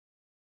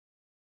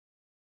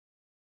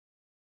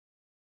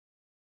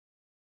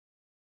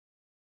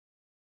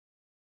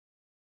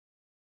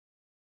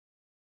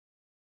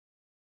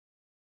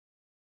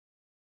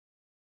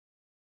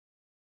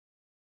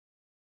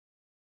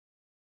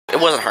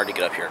wasn't hard to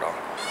get up here at all.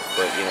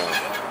 But, you know,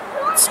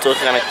 it's still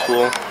kind of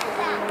cool.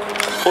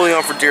 I'm holding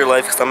on for dear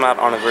life because I'm not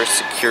on a very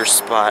secure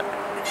spot.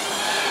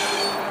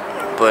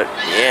 But,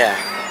 yeah.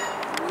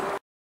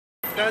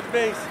 Start the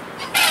base.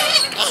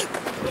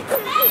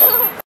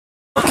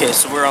 Okay,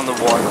 so we're on the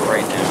water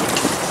right now.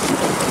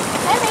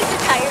 My legs are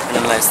tired.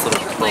 In a nice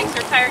little boat. Legs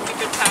are tired, you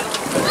could paddle.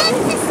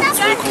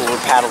 It's really cool, we're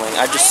paddling.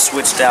 I just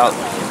switched out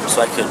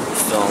so I could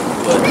film,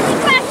 but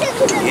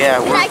yeah,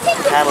 we're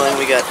paddling.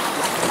 We got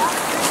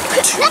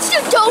let's do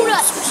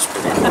donuts.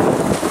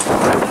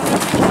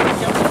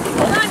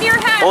 Hold on to your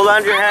hat. Hold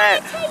on to your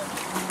hat.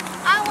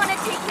 I want to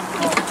take you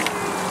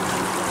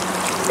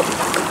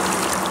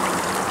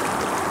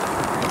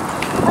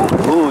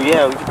home. Ooh,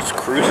 yeah, we can just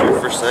cruise here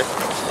for a sec.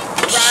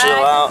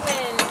 Chill out.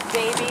 Wind,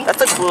 baby.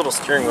 That's a cool little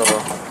steering wheel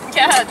though.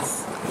 Yeah,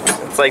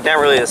 it's like not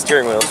really a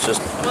steering wheel, it's just...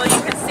 Well,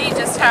 you can see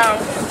just how...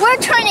 We're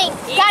turning.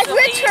 Guys,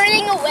 we're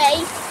turning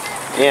away.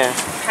 Yeah.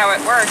 How it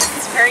works.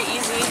 It's very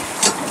easy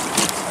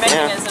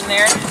mechanism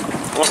there.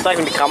 Well, it's not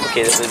going to be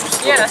complicated. It's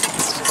just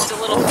it's just a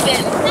little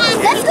fin.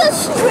 Let's go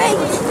straight.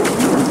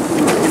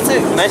 It's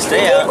a nice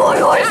day out. More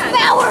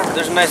horsepower.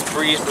 There's a nice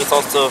breeze, but it's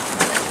also,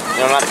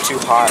 you know, not too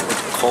hot or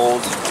too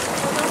cold.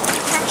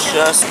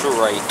 Just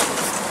right.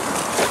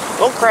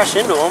 Don't crash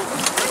into them.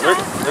 They're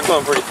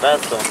going pretty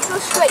fast though. Go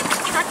straight.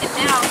 Trucking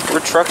now.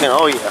 We're trucking.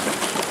 Oh yeah.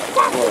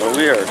 Oh,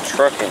 we are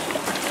trucking.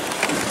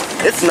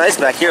 It's nice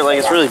back here. Like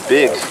it's really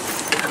big.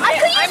 I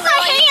could use my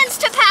hands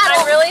to paddle.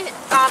 I'm really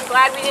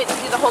glad we didn't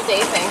do the whole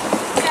day thing.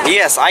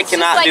 Yes, I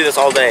cannot do this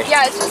all day.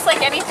 Yeah, it's just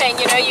like anything,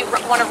 you know, you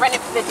want to rent it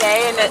for the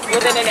day, and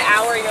within an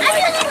hour you're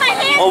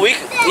like... Well, we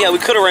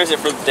could have rented it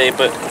for the day,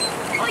 but...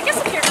 Well, I guess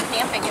if you're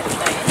camping, it's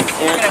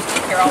nice. Yeah. You're going to be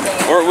here all day.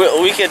 Or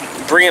we could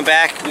bring it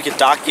back, we could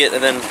dock it,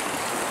 and then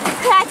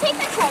Can I take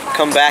the camera?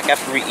 come back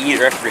after we eat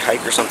or after we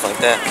hike or something like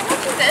that. Look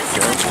at this.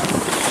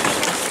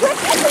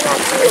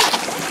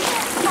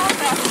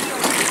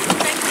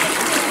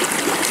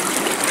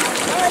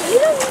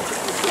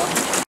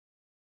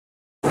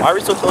 Why are we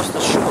so close to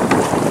the shore?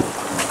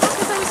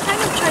 Because I was kind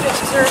of trying to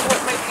observe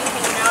what might be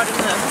hanging out in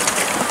the...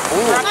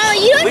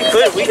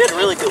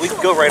 We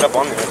could go right up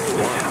on there.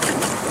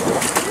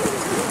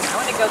 I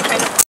want to go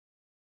kind of...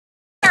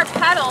 Our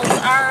pedals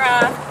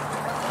are...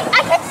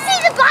 I can see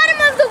the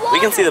bottom of the water. We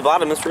can see the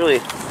bottom.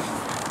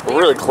 We're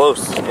really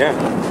close. Yeah.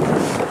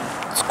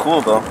 It's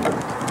cool though.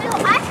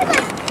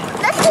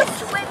 Let's go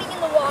swimming in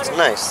the water. It's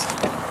nice.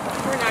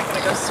 We're not going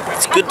to go swimming.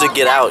 It's good to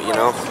get out, you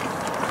know.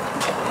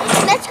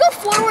 Let's go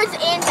forwards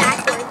and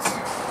backwards.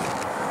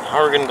 How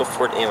are we gonna go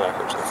forward and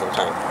backwards at the same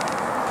time?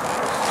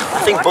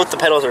 I think both the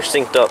pedals are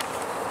synced up.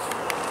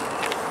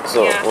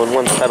 So when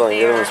one's pedaling,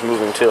 the other one's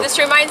moving too. This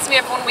reminds me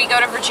of when we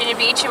go to Virginia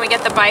Beach and we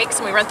get the bikes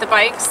and we rent the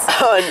bikes.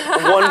 And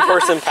one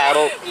person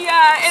paddle.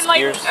 Yeah, and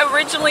like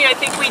originally I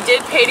think we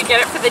did pay to get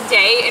it for the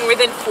day, and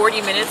within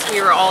 40 minutes we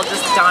were all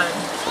just done.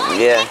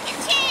 Yeah.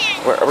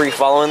 Were you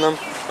following them?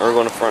 Or are we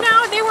going to front?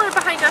 No, they were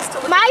behind us to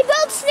look. My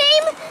boat's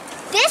name,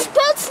 this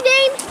boat's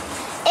name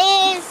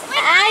is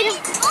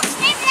boat's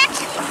name is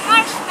actually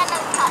Marshmallow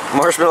Pup.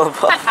 Marshmallow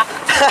Pup.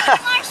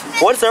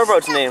 What's our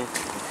boat's name?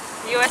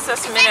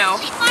 USS Minnow.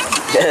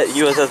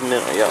 USS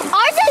Minnow, yeah.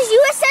 Ours is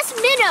USS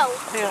Minnow.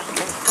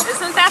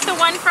 Isn't that the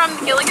one from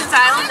Gilligan's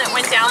Island that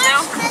went down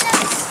now?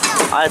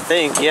 I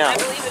think, yeah. I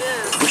believe it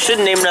is. We should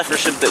name it after a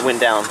ship that went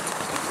down.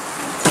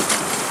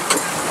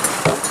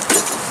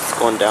 It's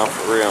going down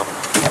for real.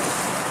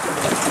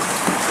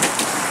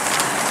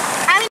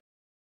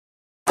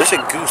 There's a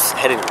goose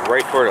heading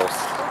right toward us.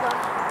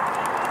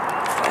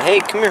 Hey,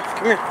 come here,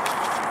 come here.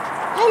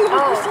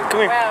 Come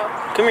here,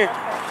 come here.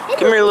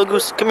 Come here, little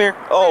goose, come here.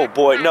 Oh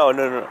boy, no.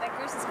 That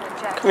goose is gonna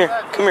jack Come here,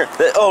 come here.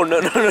 Oh,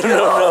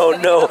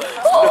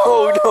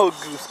 no,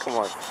 goose, come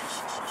on.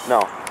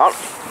 No. No,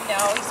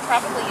 he's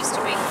probably used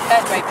to being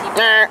fed by people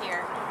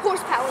here.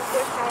 Horsepower.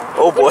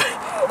 Oh boy,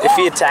 if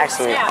he attacks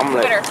me, I'm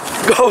gonna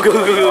go.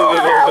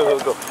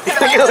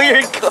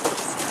 Here he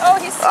goes. Oh,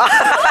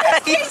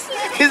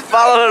 He's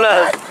following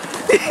us.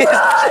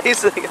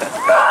 He's chasing us.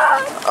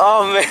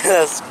 Oh man,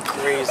 that's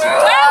crazy. He's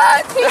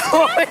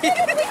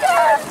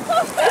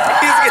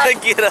gonna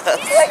get us.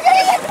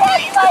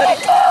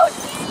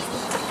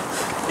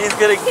 He's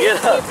gonna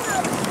get us.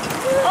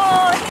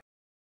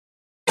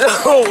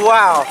 Oh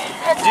wow.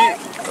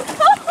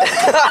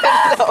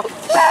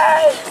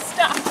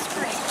 Stop.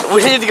 We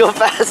need to go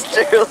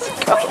faster. Let's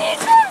go. We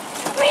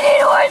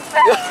need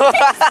horsepower.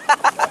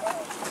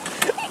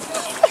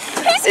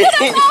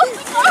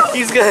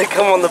 He's gonna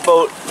come on the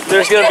boat.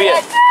 There's gonna be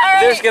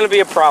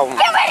a problem.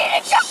 Get ready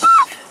to jump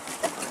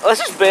off. Let's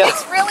just bail.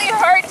 It's really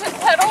hard to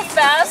pedal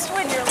fast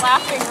when you're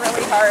laughing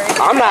really hard.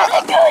 I'm not.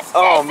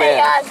 Oh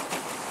man.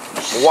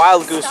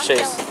 Wild goose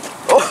chase.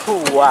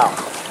 Oh wow.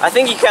 I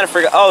think he kind of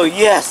forgot. Oh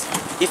yes.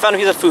 He found a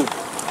piece of food.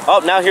 Oh,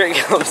 now here it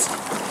comes.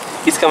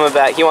 He's coming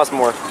back. He wants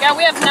more. Yeah,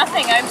 we have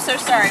nothing. I'm so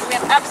sorry. We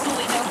have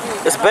absolutely no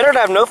food. It's better to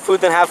have no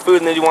food than have food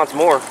and then he wants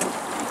more.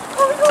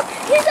 Oh no,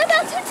 he's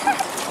about to attack.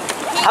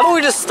 How about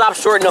we just stop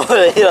short and no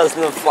one hit us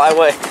and then fly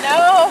away?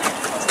 No.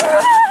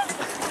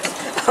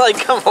 Like,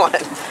 come on.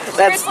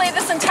 Seriously,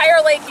 this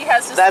entire lake he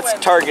has to That's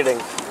swim. targeting.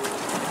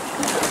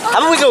 How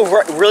about we go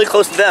really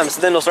close to them,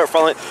 so then they'll start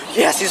following.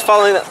 Yes, he's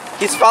following.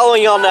 He's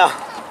following y'all now.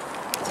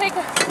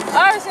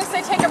 I was gonna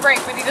say take a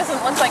break, but he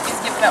doesn't look like he's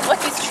giving up. Look,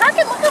 he's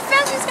trucking. Look how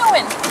fast he's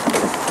going.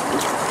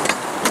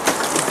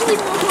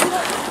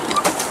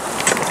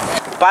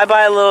 Bye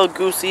bye, little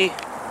Goosey.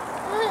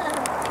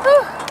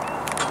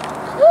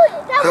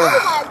 That was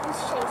a wild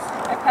goose chase.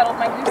 I pedaled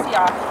my Goosey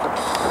off.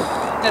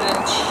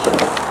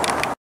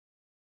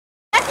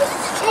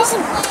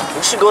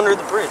 We should go under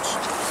the bridge.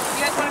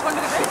 You guys want to go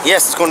under the bridge?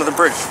 Yes, let's go under the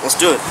bridge. Let's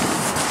do it.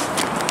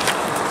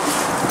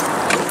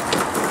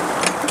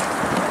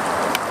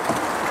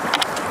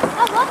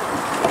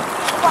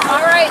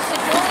 Alright, so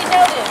duly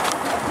noted.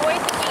 Avoid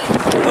the beach.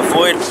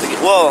 Avoid.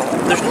 Well,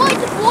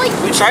 Avoid.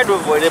 we tried to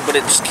avoid it, but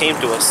it just came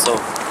to us. So.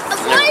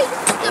 Avoid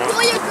the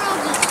boy or girl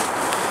geese.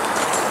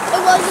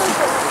 Avoid the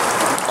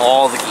girl.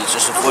 All the geese.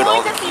 Just avoid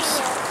all the geese.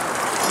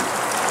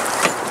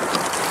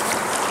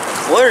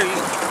 What are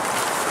you?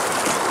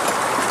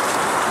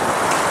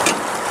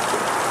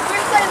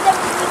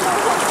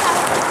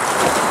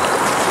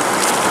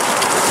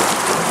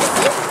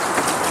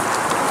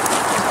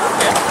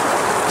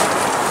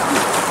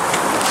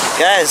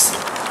 Guys,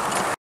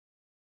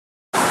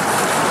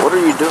 what are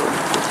you doing?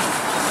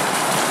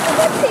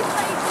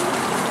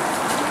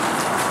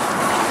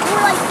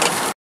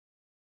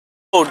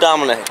 Oh,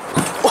 Dominic.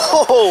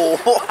 Oh,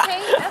 Okay,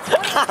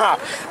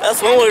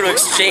 that's one way to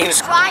exchange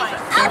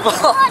people.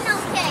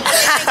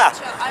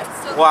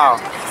 Wow.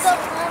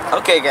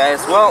 Okay,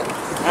 guys. Well,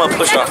 I'm gonna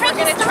push off. We're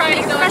gonna try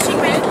to go under the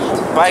bridge.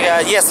 Bye,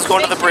 guys. Yes, let's go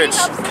under the bridge.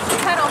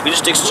 We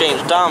just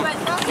exchanged. Dom,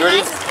 you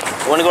ready?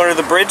 You want to go under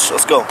the bridge?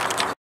 Let's go.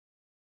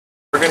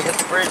 We're gonna hit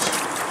the bridge.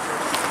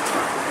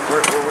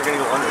 We're gonna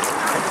go under.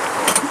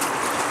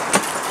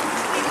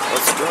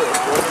 Let's do it.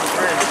 Let's go under the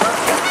bridge.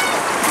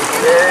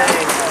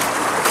 Yay!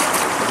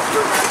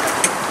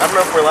 I don't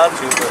know if we're allowed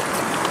to, but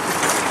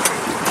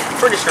I'm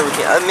pretty sure we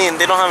can. I mean,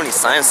 they don't have any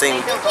signs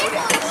saying. It's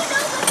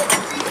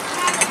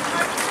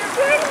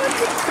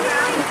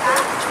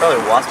probably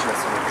wasp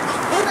nests over here.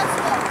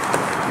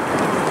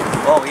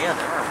 Oh yeah,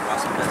 there are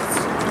wasp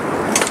nests.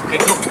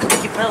 Okay, go.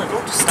 Keep pedaling.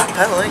 Don't just stop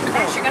pedaling.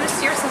 Come on. You're gonna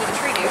steer us into the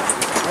tree, dude.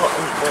 Well,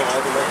 I'm going all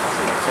the way.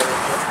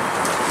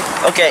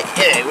 Okay,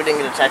 yeah, we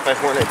didn't get attacked by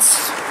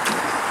hornets.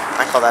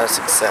 I call that a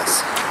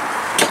success.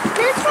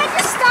 Let's try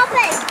to stop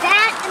at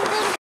that and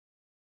then.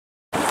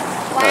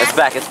 No, it's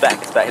back, it's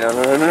back, it's back. No,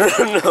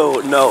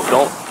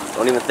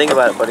 don't even think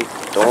about it, buddy.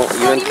 Don't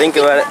even think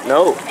about it.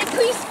 No,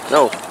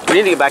 no, we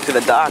need to get back to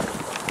the dock.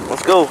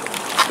 Let's go,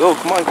 go,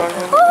 come on.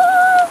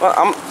 Well,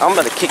 I'm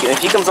about to kick him. If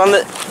he comes on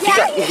the,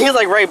 he's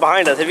like right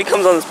behind us. If he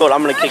comes on this boat,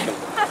 I'm gonna kick him.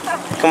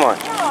 Come on.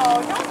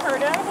 No, don't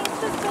hurt him.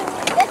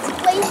 Let's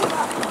blaze him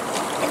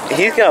up.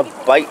 He's gonna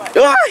bite.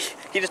 Ah!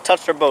 He just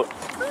touched our boat.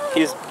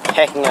 He's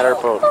pecking at our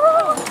boat.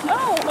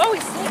 Oh,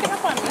 he's sneaking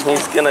up on me.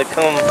 He's gonna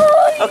come.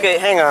 Okay,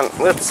 hang on.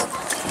 Let's.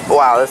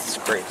 Wow, this is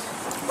great.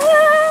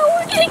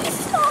 We're getting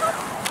stopped.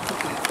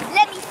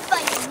 Let me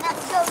fight him.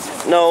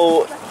 Let's go.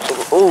 No.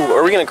 Ooh,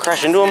 are we gonna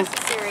crash into him?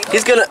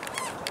 He's gonna.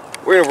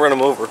 We're gonna run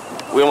him over.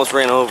 We almost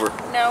ran over.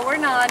 No, we're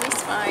not.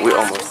 He's fine. We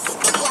almost.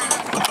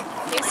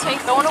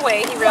 He's going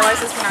away. He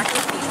realizes we're not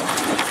gonna feed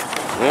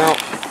him. No.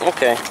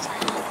 Okay.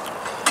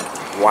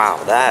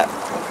 Wow, that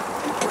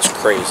was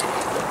crazy.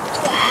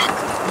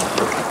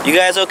 You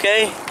guys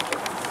okay?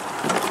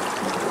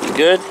 You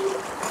good?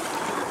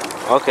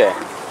 Okay.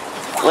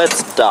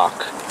 Let's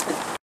dock.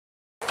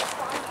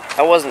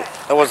 That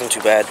wasn't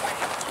too bad.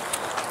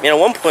 I mean, at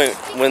one point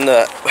when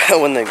the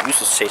goose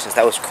was chasing us,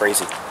 that was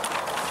crazy.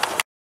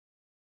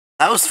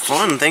 That was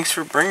fun. Thanks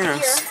for bringing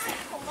us.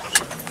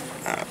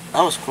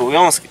 That was cool. We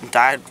almost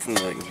died from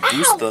the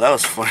goose though. That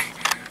was funny.